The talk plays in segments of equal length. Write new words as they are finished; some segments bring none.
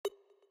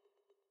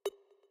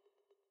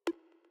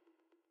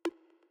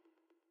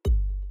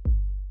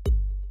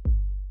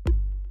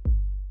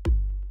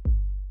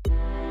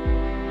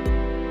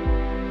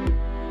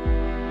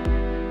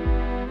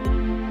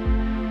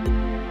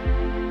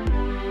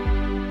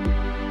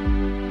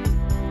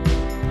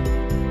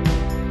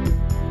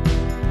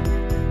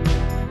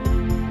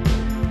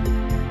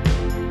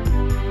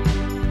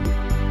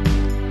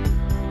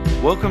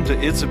Welcome to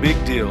It's a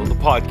Big Deal, the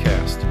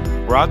podcast,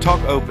 where I talk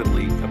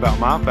openly about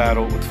my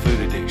battle with food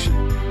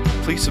addiction.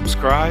 Please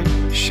subscribe,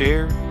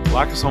 share,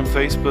 like us on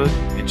Facebook,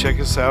 and check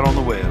us out on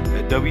the web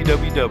at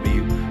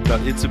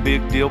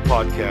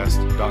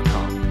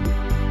www.itsabigdealpodcast.com.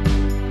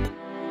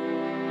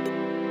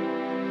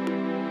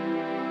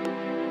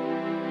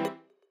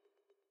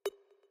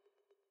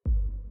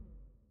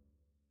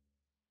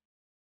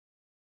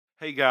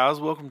 Hey guys,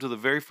 welcome to the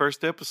very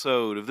first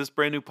episode of this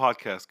brand new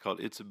podcast called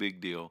It's a Big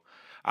Deal.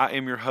 I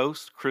am your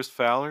host, Chris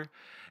Fowler,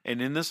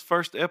 and in this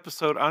first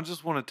episode, I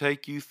just want to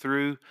take you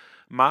through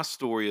my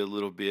story a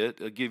little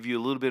bit, give you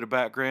a little bit of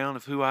background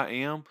of who I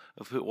am,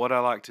 what I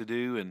like to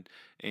do,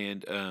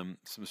 and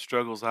some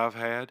struggles I've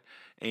had.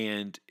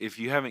 And if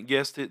you haven't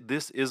guessed it,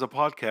 this is a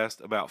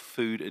podcast about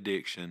food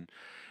addiction,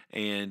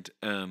 and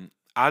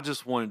I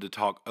just wanted to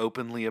talk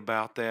openly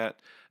about that.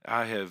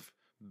 I have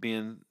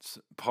been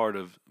part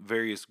of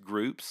various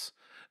groups,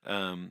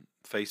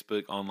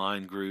 Facebook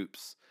online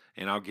groups,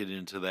 and I'll get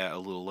into that a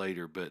little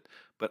later. But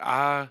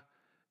I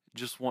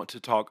just want to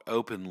talk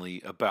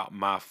openly about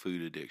my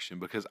food addiction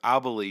because I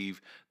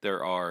believe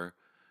there are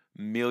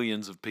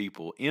millions of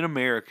people in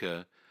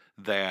America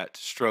that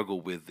struggle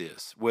with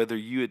this. Whether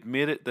you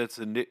admit it, that's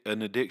an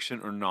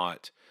addiction or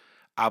not,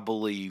 I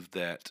believe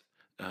that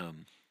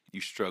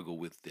you struggle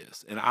with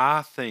this. And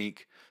I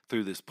think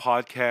through this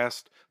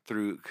podcast,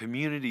 through a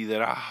community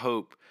that I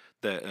hope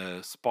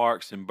that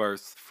sparks and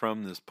births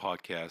from this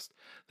podcast,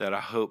 that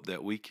I hope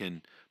that we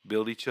can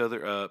build each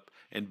other up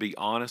and be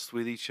honest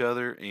with each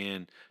other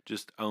and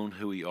just own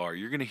who we are.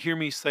 You're going to hear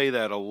me say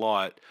that a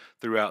lot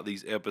throughout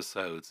these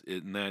episodes,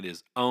 and that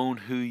is own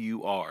who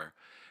you are.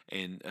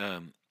 And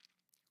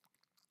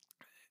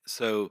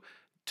so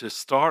to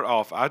start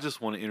off, I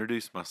just want to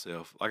introduce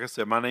myself. Like I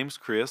said, my name's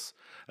Chris,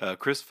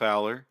 Chris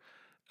Fowler.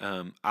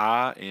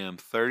 I am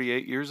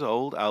 38 years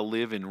old. I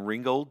live in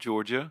Ringgold,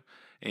 Georgia.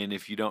 And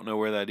if you don't know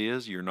where that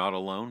is, you're not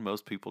alone.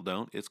 Most people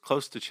don't. It's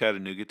close to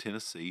Chattanooga,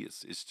 Tennessee.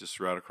 It's just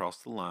right across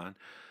the line.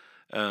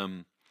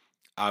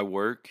 I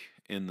work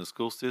in the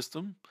school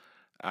system.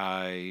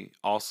 I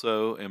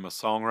also am a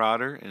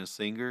songwriter and a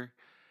singer,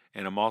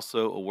 and I'm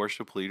also a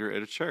worship leader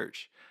at a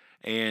church.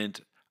 And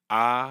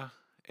I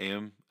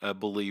am a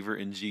believer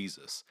in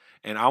Jesus.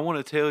 And I want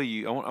to tell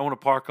you, I want to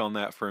park on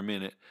that for a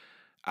minute.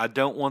 I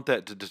don't want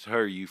that to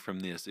deter you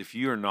from this. If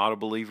you are not a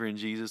believer in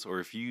Jesus, or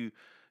if you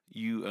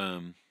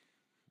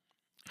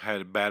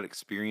had a bad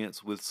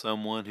experience with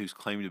someone who's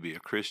claimed to be a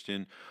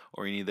Christian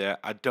or any of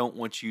that, I don't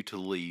want you to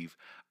leave.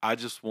 I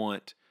just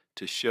want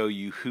to show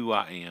you who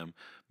I am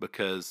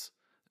because,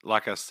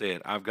 like I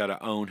said, I've got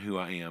to own who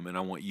I am, and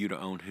I want you to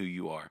own who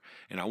you are.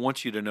 And I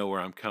want you to know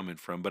where I'm coming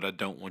from, but I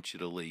don't want you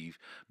to leave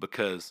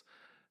because,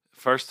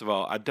 first of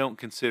all, I don't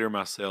consider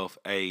myself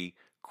a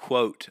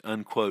quote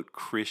unquote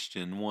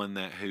Christian, one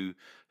that who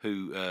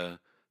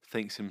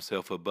thinks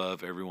himself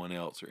above everyone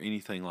else or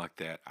anything like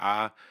that.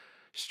 I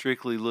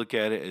strictly look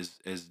at it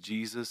as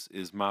Jesus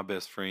is my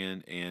best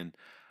friend, and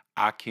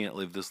I can't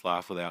live this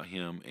life without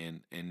him.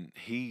 And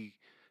he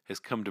has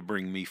come to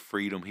bring me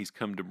freedom. He's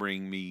come to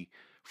bring me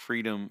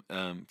freedom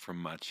from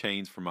my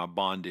chains, from my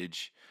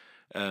bondage,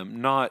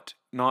 not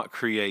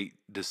create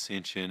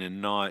dissension,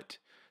 and not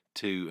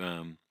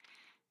to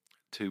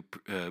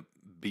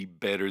be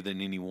better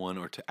than anyone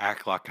or to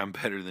act like I'm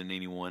better than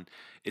anyone.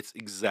 It's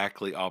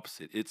exactly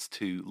opposite. It's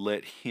to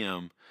let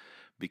him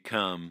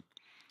become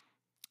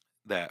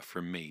that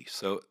for me.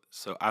 So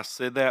I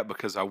said that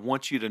because I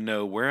want you to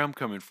know where I'm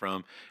coming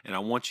from, and I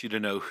want you to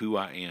know who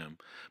I am.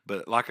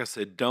 But like I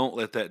said, don't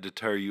let that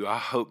deter you. I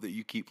hope that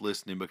you keep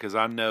listening because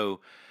I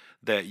know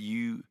that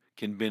you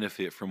can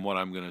benefit from what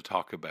I'm going to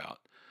talk about,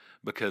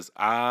 because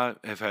I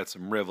have had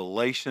some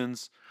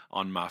revelations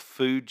on my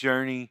food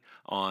journey,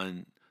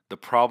 on the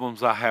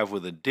problems I have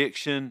with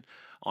addiction,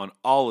 on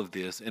all of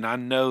this, and I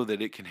know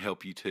that it can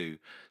help you too.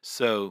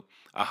 So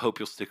I hope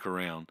you'll stick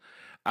around.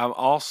 I'm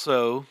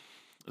also,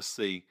 let's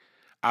see,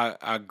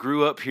 I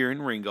grew up here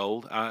in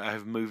Ringgold. I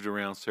have moved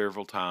around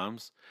several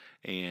times,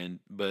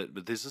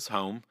 but this is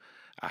home.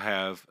 I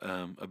have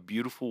a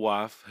beautiful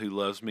wife who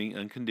loves me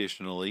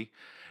unconditionally,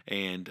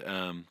 and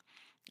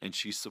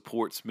she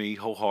supports me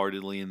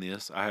wholeheartedly in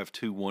this. I have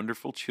two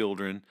wonderful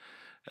children,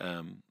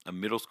 a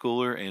middle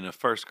schooler and a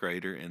first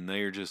grader, and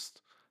they're just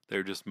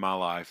my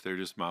life. They're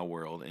just my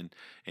world, and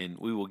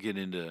we will get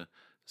into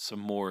some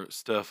more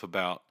stuff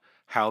about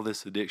how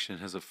this addiction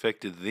has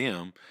affected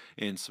them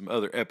in some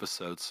other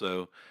episodes.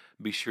 So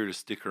be sure to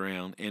stick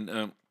around.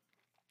 And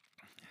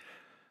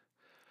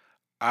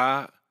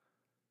I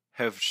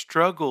have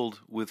struggled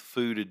with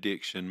food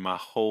addiction my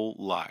whole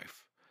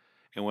life.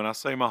 And when I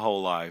say my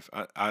whole life,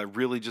 I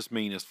really just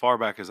mean as far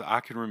back as I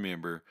can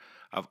remember,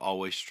 I've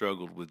always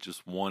struggled with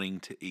just wanting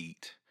to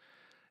eat.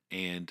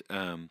 And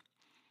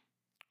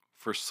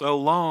for so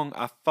long,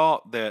 I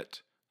thought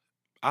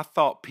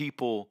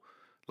people,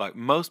 like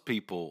most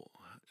people,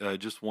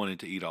 just wanted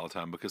to eat all the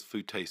time because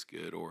food tastes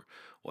good or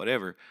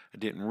whatever. I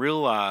didn't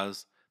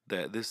realize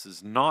that this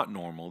is not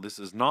normal. This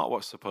is not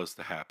what's supposed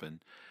to happen.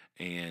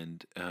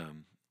 And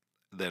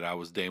that I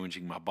was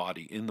damaging my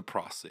body in the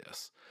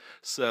process.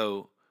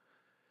 So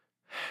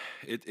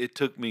it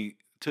took me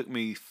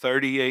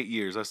 38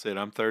 years. I said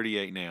I'm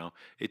 38 now.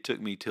 It took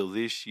me till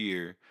this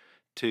year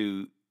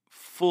to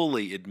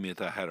fully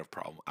admit I had a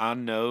problem. I've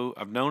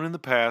known in the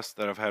past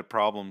that I've had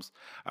problems.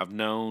 I've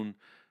known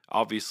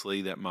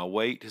obviously that my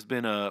weight has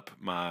been up.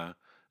 I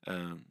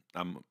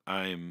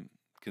am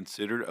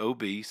considered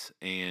obese,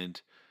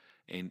 and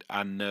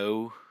I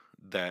know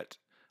that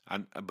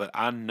but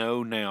I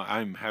know now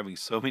I'm having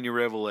so many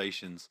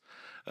revelations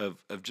of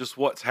just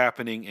what's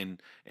happening,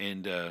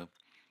 and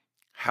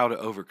how to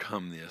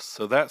overcome this.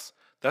 So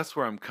that's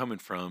where I'm coming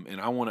from, and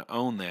I want to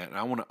own that. And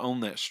I want to own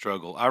that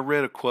struggle. I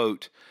read a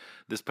quote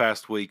this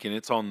past week, and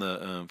it's on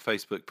the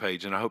Facebook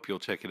page, and I hope you'll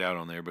check it out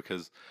on there,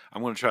 because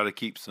I'm going to try to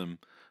keep some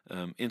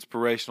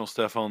inspirational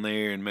stuff on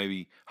there, and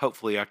maybe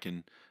hopefully I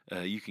can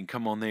you can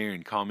come on there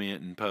and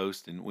comment and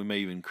post, and we may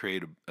even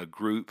create a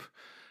group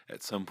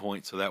at some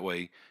point, so that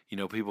way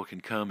people can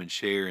come and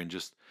share and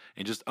just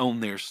own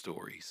their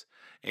stories.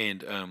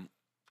 And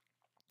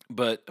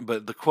but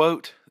the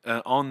quote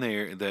on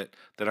there that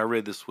I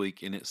read this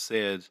week, and it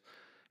says,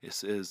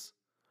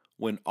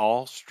 "When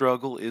all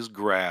struggle is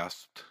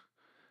grasped,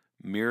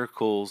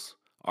 miracles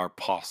are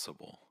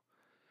possible."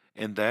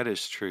 And that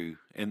is true.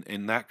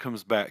 And that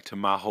comes back to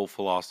my whole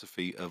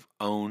philosophy of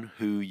own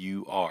who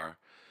you are.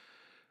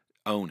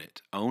 Own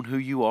it. Own who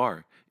you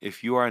are.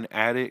 If you are an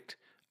addict,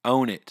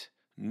 own it.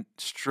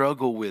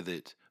 Struggle with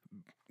it.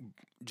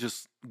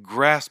 Just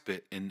grasp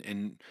it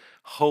and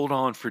hold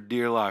on for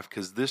dear life,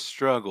 because this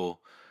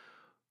struggle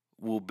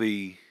will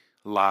be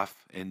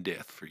life and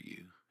death for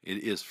you.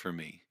 It is for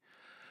me.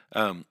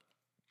 Um,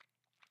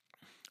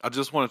 I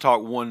just want to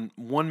talk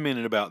one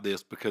minute about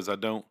this, because I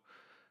don't.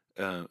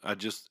 I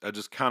just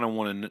kind of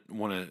want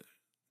to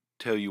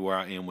tell you where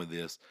I am with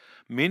this.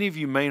 Many of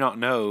you may not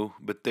know,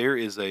 but there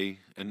is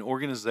an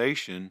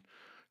organization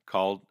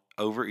called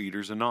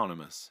Overeaters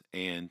Anonymous,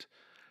 and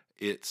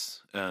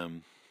it's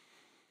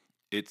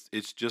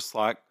it's just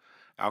like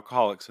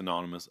Alcoholics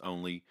Anonymous,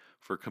 only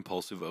for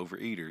compulsive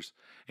overeaters.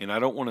 And I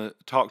don't want to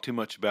talk too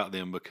much about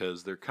them,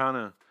 because there's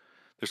kind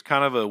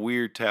of a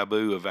weird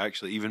taboo of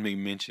actually even me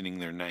mentioning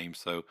their name.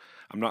 So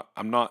I'm not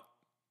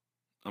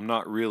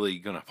really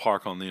going to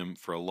park on them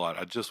for a lot.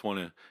 I just want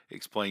to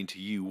explain to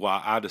you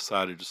why I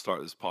decided to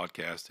start this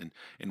podcast,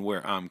 and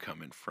where I'm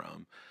coming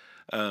from.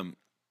 Um,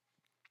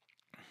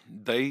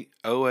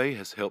 OA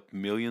has helped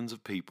millions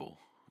of people.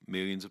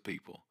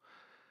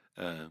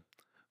 Uh,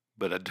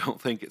 but I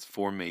don't think it's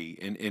for me.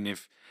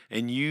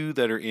 And you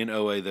that are in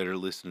OA that are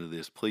listening to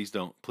this, please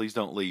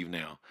don't leave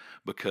now,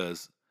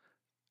 because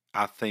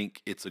I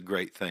think it's a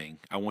great thing.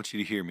 I want you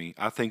to hear me.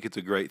 I think it's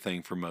a great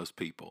thing for most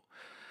people.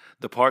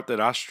 The part that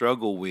I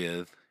struggle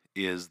with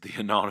is the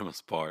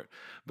anonymous part,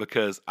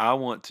 because I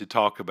want to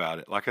talk about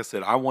it. Like I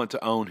said, I want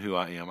to own who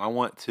I am. I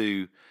want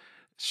to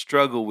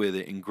struggle with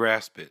it and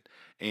grasp it.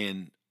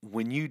 And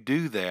when you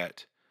do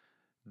that,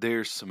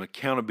 there's some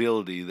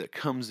accountability that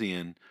comes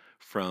in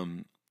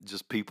from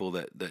just people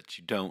that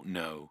you don't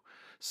know.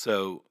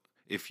 So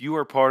if you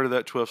are part of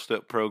that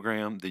 12-step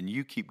program, then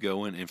you keep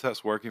going. And if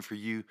that's working for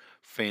you,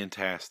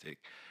 fantastic.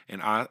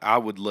 And I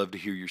would love to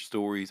hear your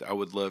stories. I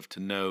would love to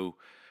know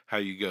how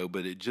you go,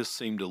 but it just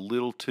seemed a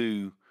little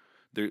too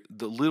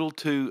the little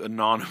too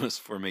anonymous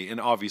for me. And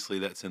obviously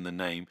that's in the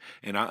name,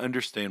 and I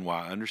understand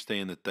why. I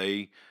understand that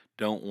they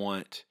don't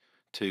want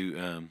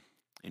to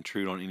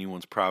intrude on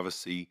anyone's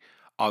privacy,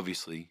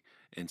 obviously,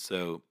 and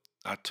so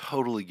I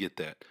totally get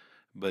that,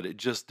 but it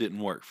just didn't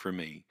work for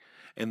me.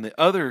 And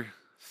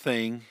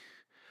thing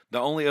the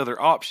only other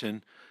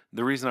option,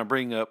 the reason I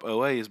bring up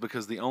OA is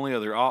because the only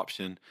other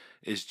option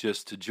is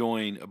just to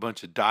join a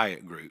bunch of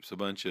diet groups, a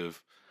bunch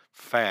of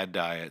fad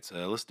diets.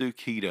 Let's do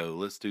keto.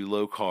 Let's do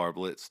low carb.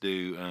 Let's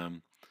do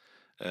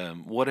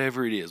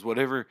whatever it is,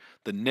 whatever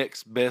the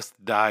next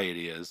best diet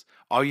is.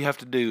 All you have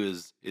to do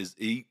is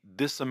eat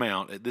this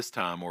amount at this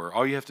time, or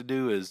all you have to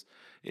do is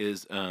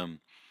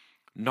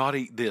not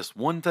eat this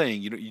one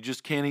thing. You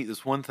just can't eat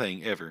this one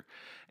thing ever.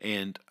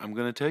 And I'm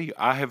going to tell you,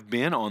 I have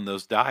been on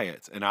those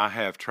diets, and I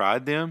have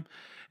tried them,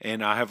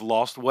 and I have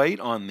lost weight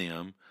on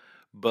them,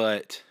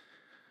 but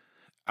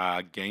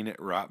I gain it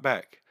right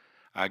back.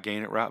 I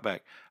gain it right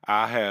back.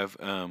 I have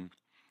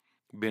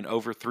been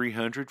over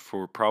 300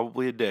 for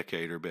probably a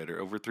decade or better,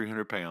 over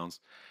 300 pounds,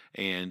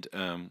 and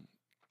I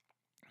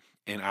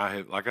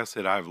have, like I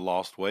said, I've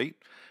lost weight,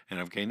 and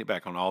I've gained it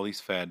back on all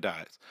these fad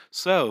diets.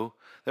 So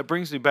that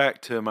brings me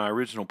back to my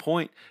original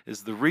point,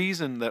 is the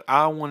reason that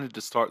I wanted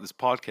to start this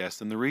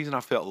podcast, and the reason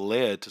I felt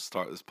led to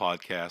start this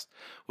podcast,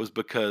 was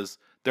because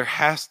there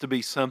has to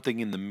be something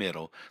in the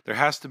middle. There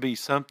has to be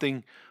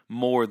something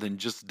more than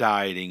just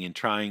dieting and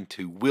trying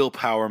to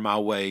willpower my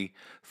way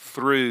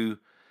through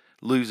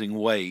losing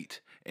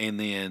weight, and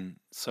then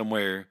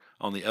somewhere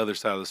on the other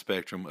side of the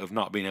spectrum of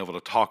not being able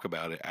to talk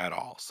about it at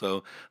all.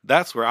 So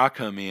that's where I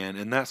come in,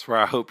 and that's where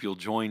I hope you'll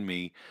join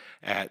me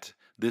at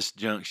this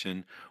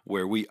junction,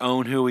 where we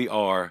own who we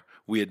are.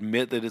 We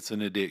admit that it's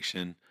an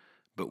addiction,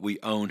 but we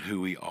own who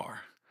we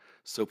are.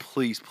 So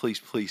please, please,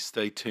 please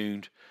stay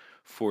tuned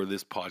for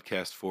this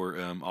podcast, for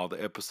all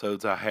the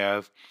episodes I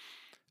have.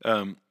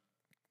 Um,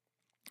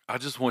 I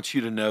just want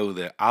you to know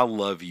that I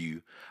love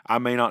you. I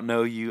may not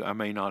know you, I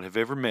may not have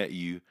ever met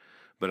you,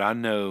 but I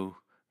know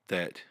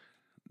that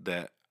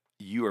that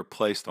you are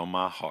placed on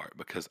my heart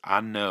because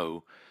I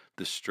know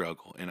the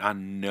struggle, and I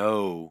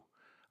know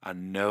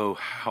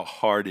how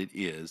hard it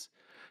is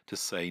to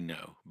say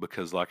no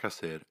because, like I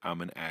said,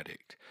 I'm an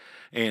addict.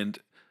 And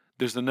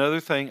there's another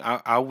thing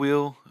I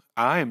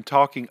am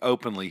talking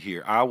openly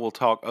here. I will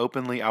talk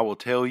openly. I will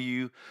tell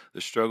you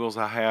the struggles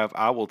I have.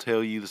 I will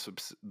tell you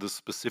the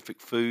specific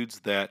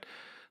foods that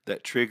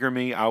trigger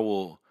me. I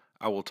will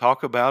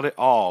talk about it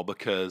all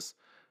because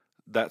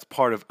that's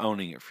part of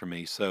owning it for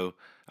me. So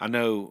I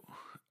know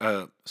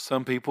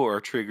some people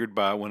are triggered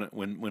by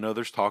when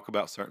others talk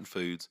about certain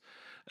foods,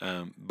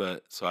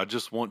 but so I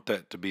just want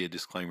that to be a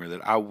disclaimer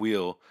that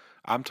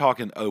I'm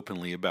talking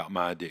openly about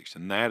my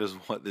addiction. That is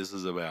what this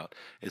is about: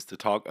 is to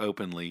talk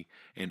openly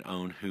and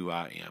own who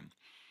I am.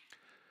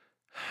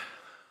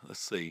 Let's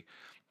see.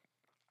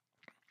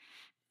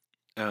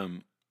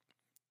 Um,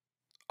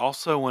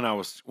 Also, when I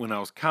was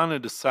kind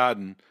of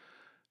deciding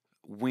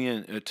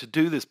when to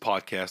do this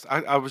podcast,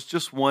 I was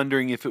just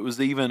wondering if it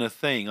was even a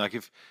thing, like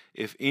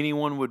if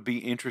anyone would be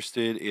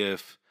interested,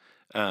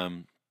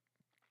 um,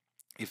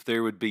 if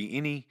there would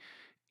be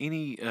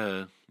any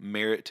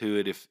merit to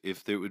it,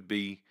 if there would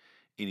be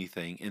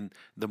anything. And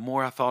the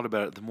more I thought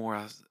about it, the more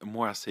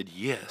I said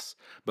yes,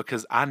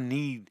 because I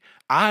need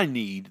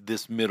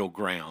this middle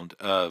ground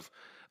of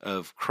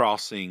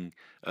crossing,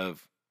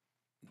 of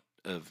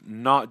of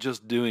not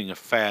just doing a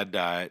fad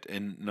diet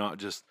and not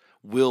just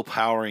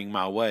willpowering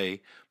my way,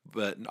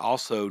 but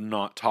also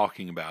not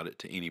talking about it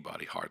to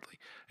anybody hardly,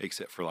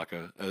 except for like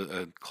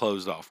a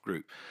closed off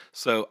group.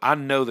 So I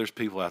know there's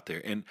people out there,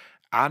 and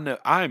I know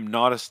I'm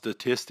not a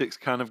statistics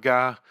kind of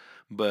guy,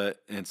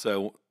 and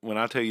so when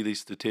I tell you these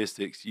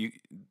statistics, you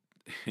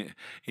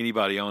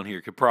anybody on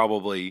here could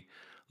probably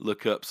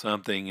look up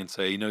something and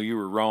say, you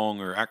were wrong,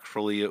 or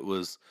actually it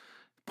was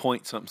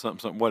point something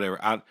something something, whatever.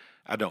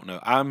 I don't know.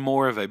 I'm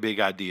more of a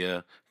big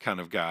idea kind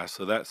of guy.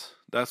 So that's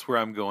where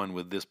I'm going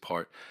with this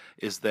part,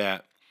 is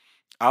that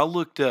I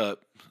looked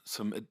up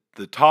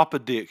the top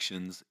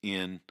addictions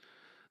in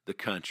the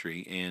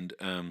country, and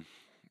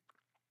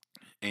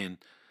the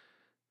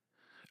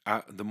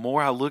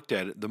more I looked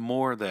at it, the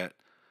more that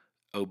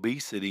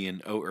obesity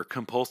or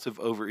compulsive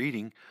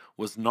overeating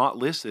was not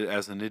listed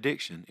as an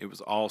addiction. It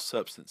was all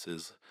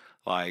substances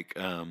like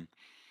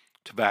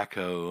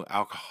tobacco,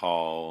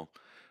 alcohol,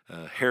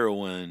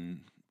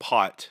 heroin,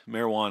 pot,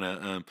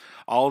 marijuana.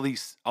 All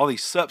these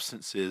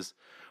substances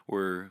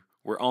were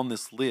on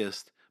this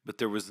list, but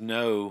there was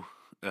no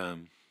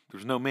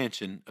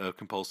mention of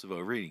compulsive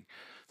overeating.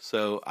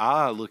 So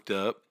I looked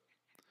up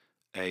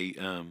a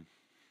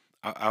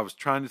I was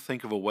trying to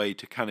think of a way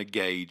to kind of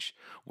gauge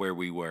where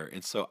we were,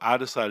 and so I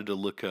decided to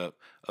look up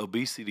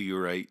obesity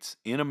rates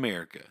in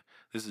America.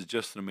 This is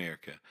just in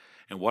America,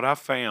 and what I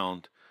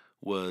found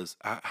was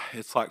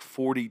it's like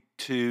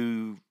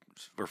 42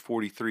 or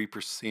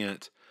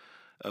 43%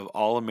 of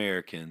all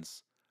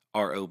Americans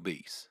are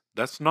obese.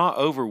 That's not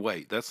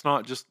overweight. That's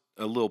not just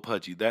a little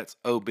pudgy. That's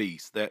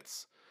obese.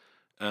 That's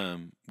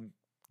um,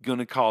 going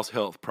to cause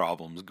health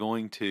problems,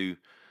 going to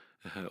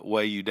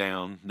weigh you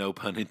down, no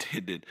pun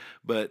intended.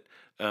 But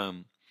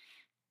 42%.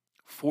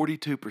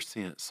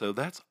 So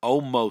that's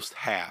almost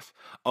half.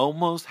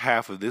 Almost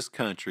half of this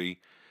country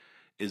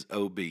is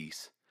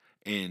obese.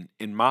 And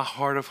in my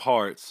heart of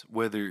hearts,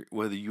 whether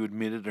you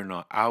admit it or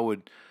not, I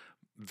would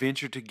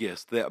venture to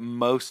guess that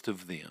most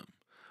of that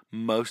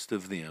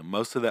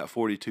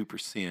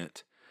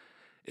 42%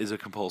 is a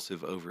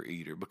compulsive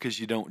overeater, because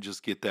you don't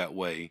just get that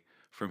way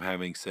from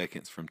having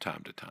seconds from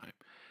time to time.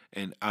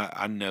 And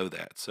I know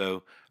that.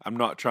 So I'm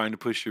not trying to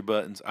push your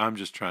buttons. I'm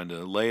just trying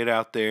to lay it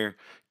out there,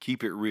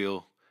 keep it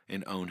real,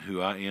 and own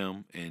who I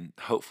am. And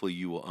hopefully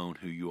you will own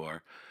who you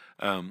are.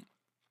 Um,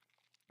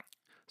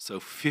 so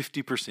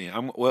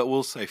 50%,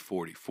 we'll say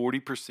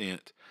 40%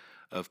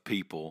 of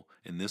people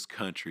in this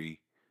country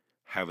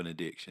have an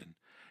addiction.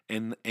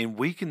 And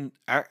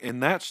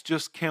that's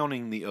just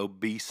counting the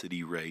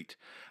obesity rate.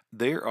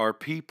 There are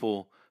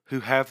people who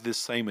have this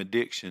same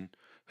addiction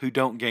who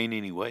don't gain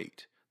any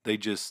weight. They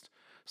just,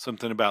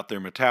 something about their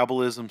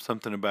metabolism,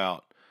 something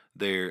about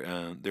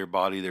their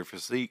body, their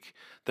physique,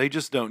 they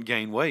just don't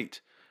gain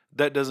weight.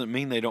 That doesn't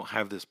mean they don't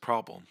have this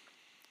problem,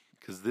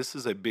 because this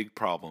is a big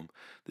problem.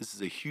 This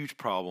is a huge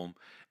problem,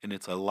 and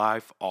it's a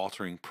life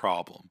altering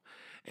problem.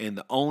 And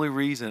the only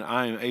reason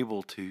I am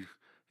able to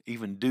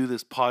even do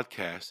this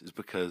podcast is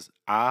because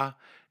I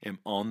am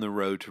on the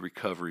road to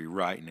recovery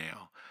right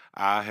now.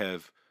 I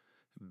have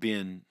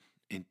been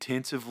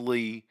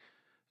intensively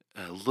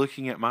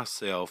looking at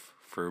myself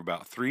for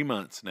about 3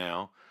 months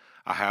now.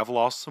 I have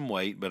lost some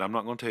weight, but I'm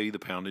not going to tell you the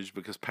poundage,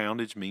 because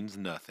poundage means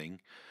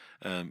nothing.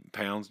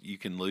 Pounds, you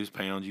can lose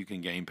pounds, you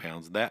can gain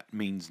pounds. That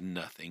means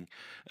nothing.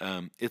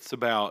 It's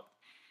about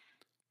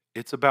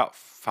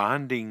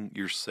finding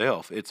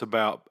yourself. It's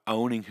about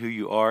owning who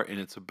you are, and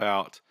it's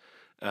about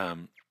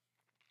um,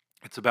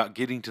 It's about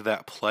getting to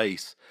that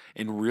place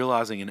and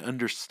realizing and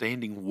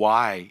understanding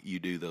why you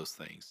do those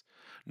things.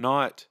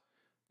 Not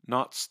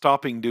not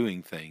stopping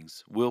doing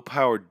things.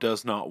 Willpower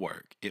does not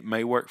work. It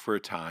may work for a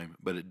time,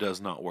 but it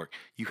does not work.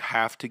 You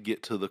have to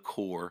get to the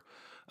core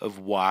of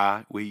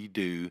why we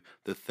do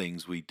the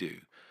things we do.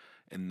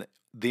 And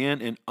then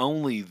and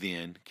only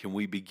then can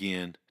we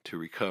begin to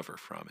recover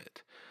from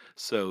it.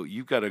 So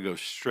you've got to go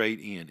straight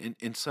in.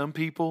 And some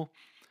people,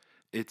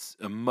 it's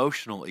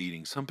emotional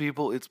eating. Some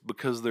people, it's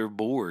because they're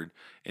bored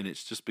and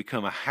it's just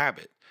become a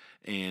habit.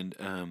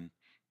 And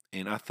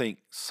and I think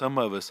some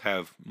of us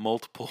have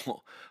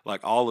multiple,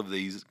 like all of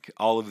these,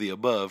 all of the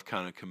above,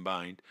 kind of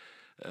combined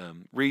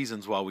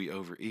reasons why we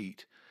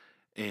overeat.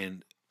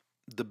 And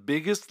the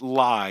biggest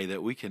lie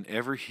that we can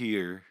ever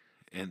hear,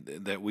 and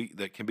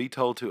that can be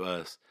told to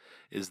us,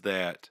 is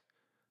that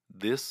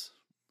this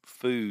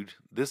food,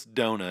 this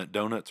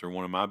donuts are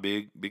one of my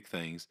big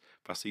things.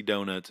 If I see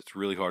donuts, it's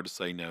really hard to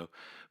say no.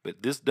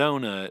 But this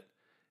donut,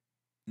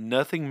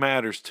 nothing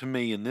matters to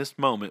me in this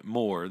moment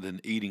more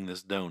than eating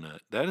this donut.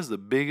 That is the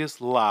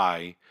biggest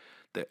lie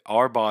that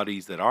our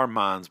bodies, that our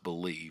minds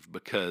believe,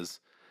 because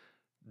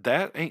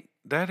that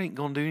ain't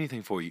gonna do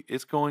anything for you.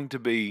 It's going to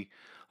be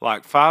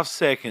like 5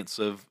 seconds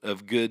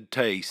of good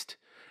taste.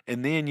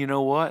 And then you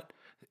know what?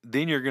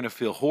 Then you're gonna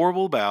feel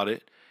horrible about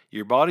it.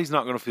 Your body's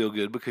not gonna feel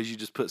good because you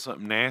just put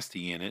something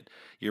nasty in it.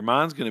 Your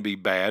mind's gonna be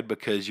bad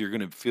because you're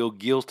gonna feel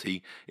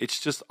guilty. It's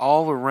just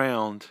all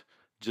around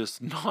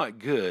just not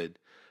good.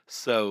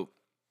 So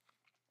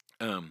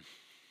um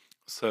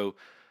so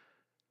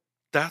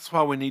that's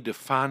why we need to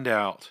find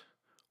out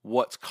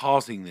what's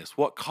causing this.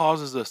 What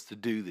causes us to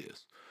do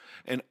this?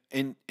 And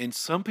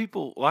some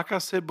people, like I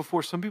said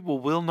before, some people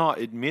will not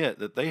admit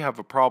that they have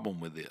a problem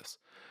with this.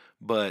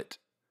 But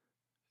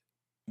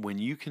when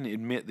you can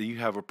admit that you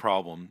have a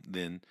problem,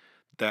 then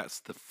that's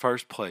the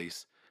first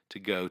place to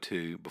go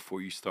to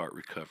before you start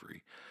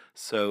recovery.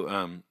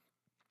 So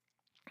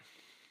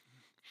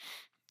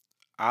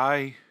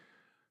I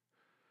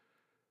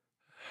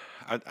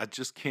I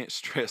just can't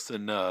stress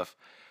enough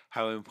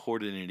how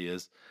important it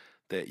is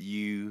that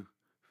you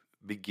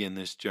begin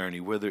this journey,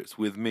 whether it's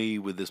with me,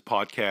 with this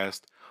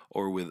podcast,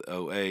 or with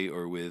OA,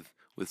 or with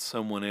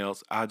someone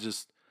else. I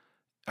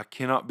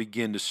cannot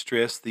begin to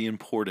stress the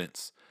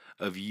importance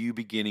of you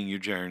beginning your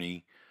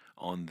journey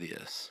on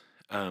this.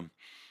 And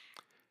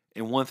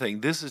one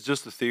thing, this is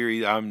just a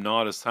theory. I'm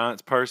not a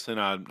science person.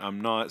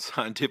 I'm not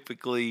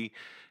scientifically,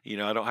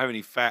 I don't have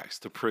any facts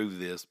to prove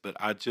this, but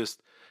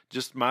just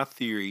my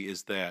theory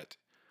is that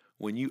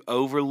when you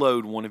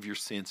overload one of your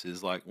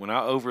senses, like when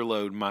I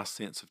overload my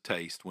sense of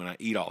taste, when I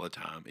eat all the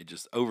time, it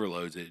just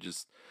overloads it.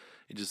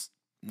 It just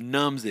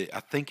numbs it. I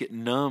think it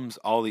numbs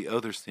all the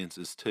other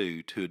senses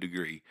too, to a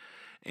degree.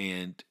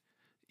 And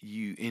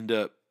you end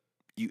up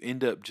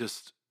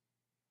just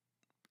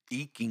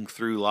eking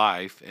through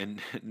life and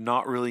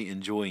not really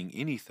enjoying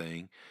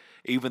anything,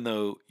 even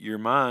though your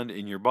mind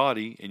and your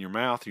body and your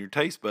mouth and your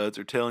taste buds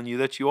are telling you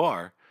that you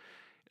are.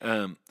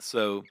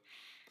 So,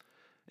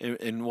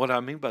 and what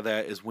I mean by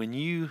that is when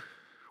you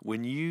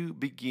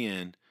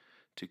begin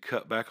to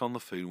cut back on the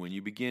food, when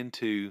you begin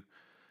to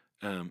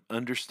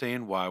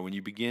understand why, when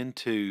you begin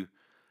to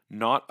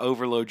not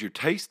overload your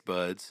taste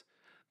buds,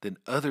 then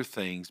other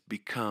things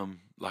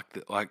become like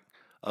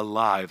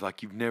alive,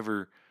 like you've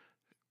never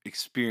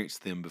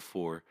experienced them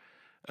before.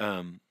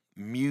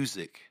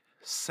 Music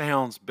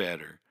sounds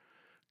better.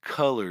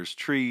 Colors,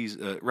 trees.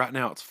 Right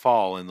now it's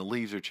fall and the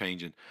leaves are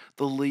changing.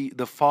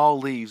 The fall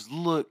leaves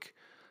look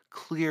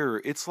clearer.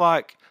 It's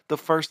like the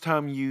first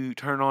time you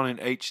turn on an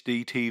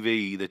HD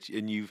TV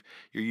and you're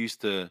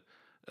used to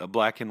a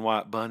black and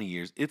white bunny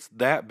ears. It's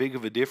that big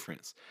of a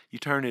difference. You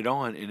turn it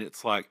on and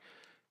it's like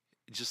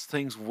just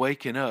things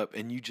waking up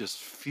and you just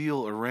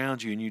feel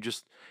around you and you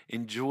just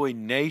enjoy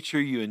nature.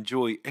 You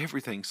enjoy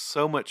everything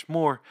so much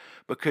more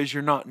because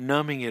you're not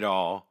numbing it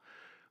all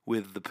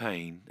with the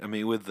pain. I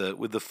mean, with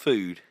the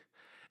food.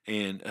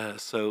 And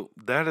so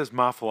that is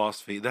my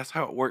philosophy. That's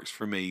how it works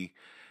for me.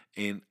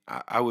 And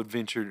I would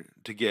venture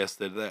to guess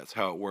that that's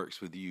how it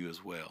works with you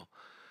as well.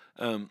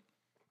 Um,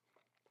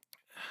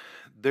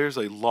 there's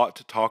a lot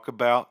to talk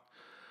about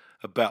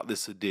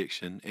this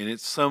addiction, and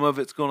some of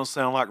it's going to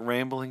sound like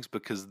ramblings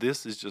because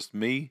this is just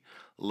me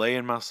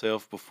laying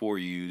myself before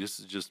you. This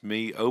is just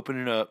me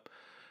opening up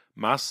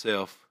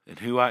myself and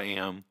who I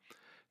am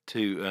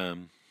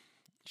to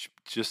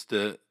just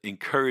to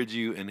encourage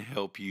you and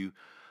help you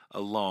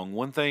along.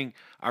 One thing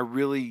I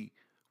really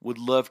would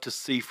love to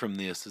see from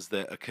this is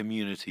that a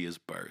community is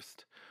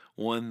birthed,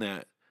 one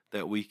that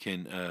we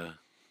can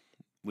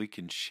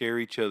share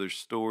each other's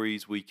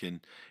stories. We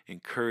can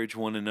encourage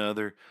one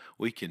another.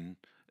 We can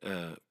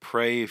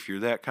pray if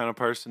you're that kind of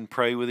person.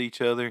 Pray with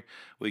each other.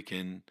 We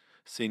can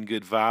send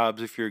good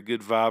vibes if you're a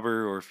good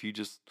viber, or if you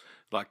just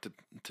like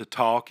to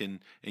talk and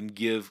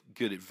give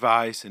good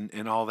advice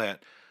and all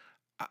that.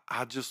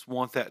 I just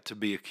want that to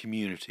be a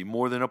community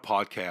more than a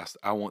podcast.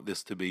 I want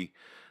this to be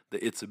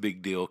the It's a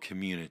Big Deal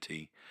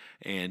community.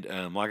 And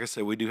like I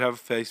said, we do have a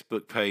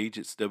Facebook page.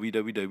 It's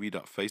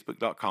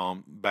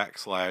www.facebook.com/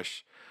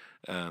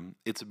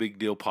 It's a Big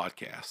Deal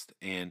podcast.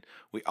 And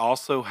we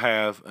also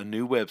have a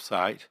new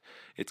website.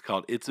 It's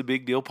called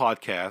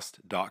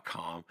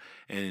itsabigdealpodcast.com.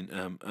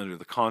 And under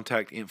the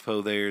contact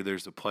info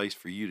there's a place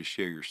for you to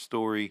share your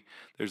story.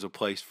 There's a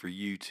place for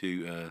you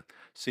to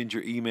send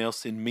your email,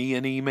 send me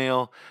an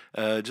email.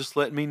 Just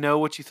let me know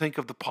what you think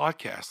of the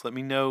podcast. Let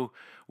me know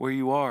where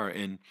you are.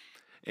 And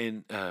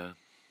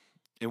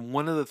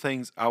one of the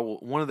things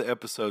one of the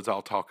episodes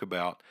I'll talk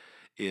about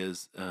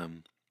is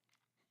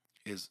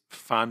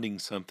finding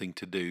something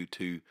to do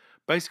to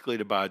basically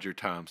to bide your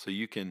time so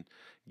you can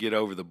get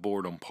over the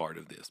boredom part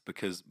of this,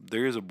 because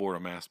there is a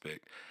boredom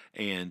aspect.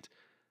 And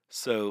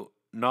so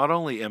not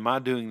only am I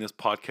doing this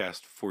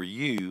podcast for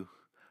you,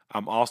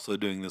 I'm also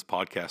doing this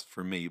podcast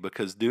for me,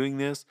 because doing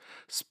this,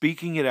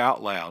 speaking it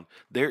out loud,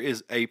 there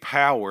is a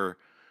power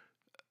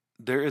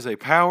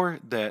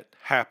that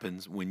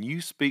happens when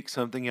you speak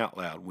something out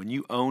loud, when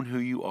you own who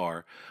you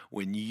are,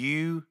 when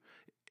you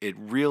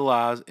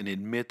realize and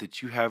admit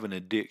that you have an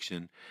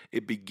addiction,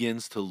 it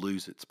begins to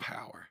lose its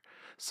power.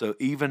 So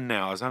even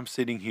now, as I'm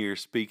sitting here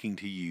speaking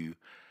to you,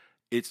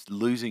 it's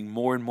losing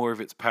more and more of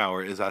its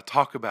power as I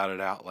talk about it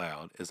out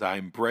loud, as I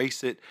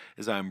embrace it,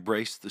 as I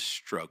embrace the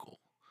struggle.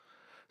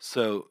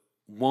 So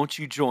won't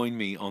you join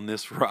me on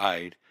this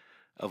ride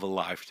of a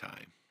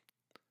lifetime?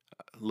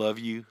 I love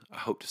you. I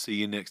hope to see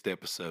you next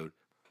episode.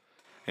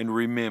 And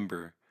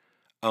remember,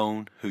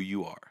 own who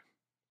you are.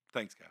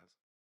 Thanks, guys.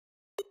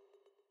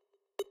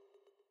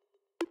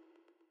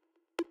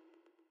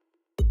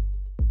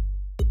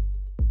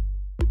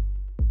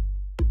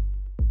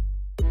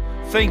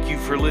 Thank you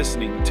for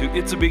listening to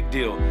It's a Big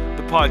Deal,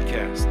 the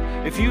podcast.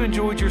 If you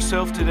enjoyed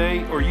yourself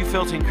today or you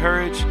felt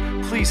encouraged,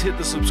 please hit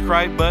the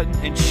subscribe button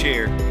and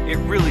share. It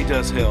really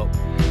does help.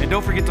 And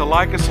don't forget to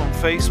like us on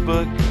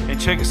Facebook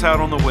and check us out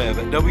on the web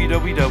at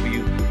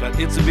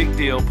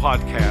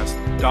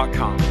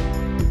www.itsabigdealpodcast.com.